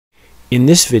In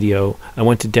this video, I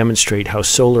want to demonstrate how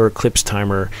Solar Eclipse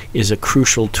Timer is a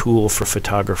crucial tool for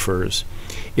photographers.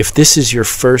 If this is your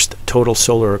first total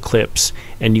solar eclipse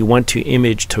and you want to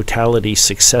image totality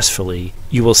successfully,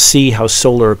 you will see how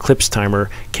Solar Eclipse Timer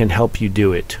can help you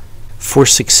do it. For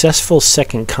successful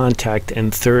second contact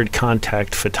and third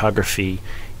contact photography,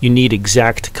 you need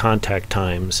exact contact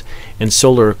times, and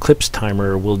Solar Eclipse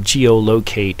Timer will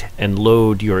geolocate and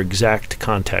load your exact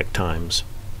contact times.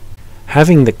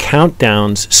 Having the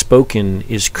countdowns spoken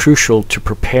is crucial to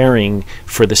preparing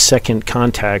for the second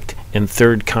contact and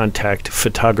third contact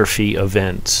photography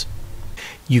events.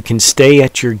 You can stay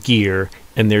at your gear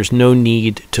and there's no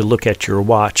need to look at your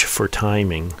watch for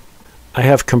timing. I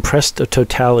have compressed a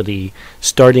totality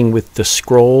starting with the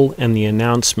scroll and the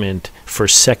announcement for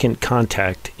second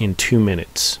contact in 2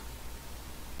 minutes.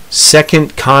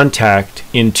 Second contact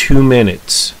in 2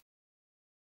 minutes.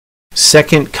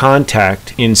 Second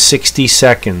contact in 60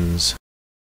 seconds,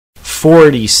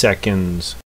 40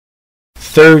 seconds,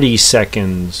 30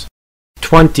 seconds,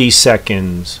 20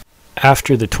 seconds.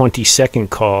 After the 20-second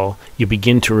call, you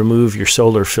begin to remove your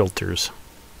solar filters.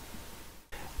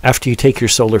 After you take your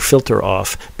solar filter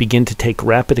off, begin to take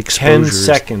rapid exposures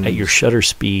at your shutter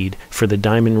speed for the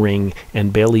diamond ring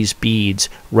and Bailey's beads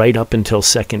right up until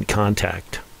second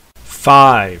contact.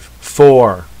 5,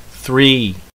 4,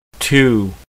 3,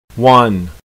 2, 1.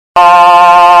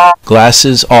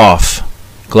 Glasses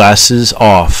off. Glasses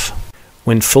off.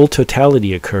 When full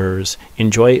totality occurs,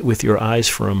 enjoy it with your eyes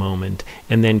for a moment,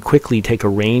 and then quickly take a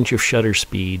range of shutter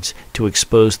speeds to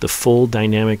expose the full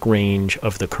dynamic range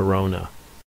of the corona.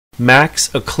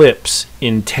 Max eclipse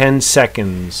in 10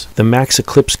 seconds. The max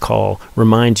eclipse call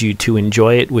reminds you to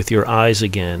enjoy it with your eyes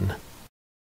again.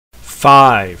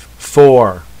 5,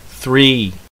 4,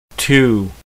 3,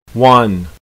 2, 1.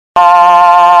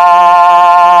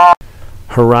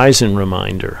 Horizon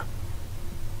reminder.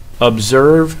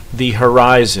 Observe the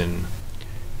horizon.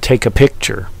 Take a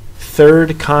picture.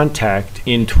 Third contact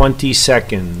in 20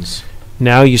 seconds.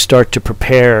 Now you start to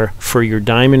prepare for your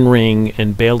diamond ring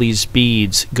and Bailey's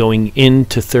beads going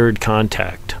into third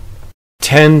contact.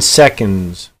 10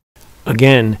 seconds.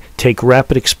 Again, take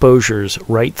rapid exposures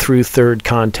right through third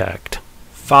contact.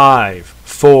 5,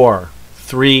 4,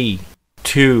 3,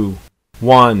 2,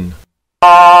 1.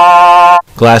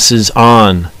 Glasses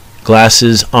on.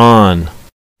 Glasses on.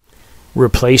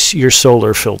 Replace your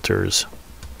solar filters.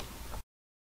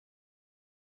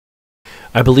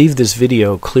 I believe this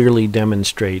video clearly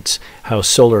demonstrates how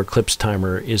Solar Eclipse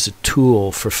Timer is a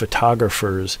tool for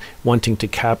photographers wanting to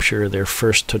capture their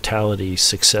first totality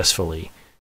successfully.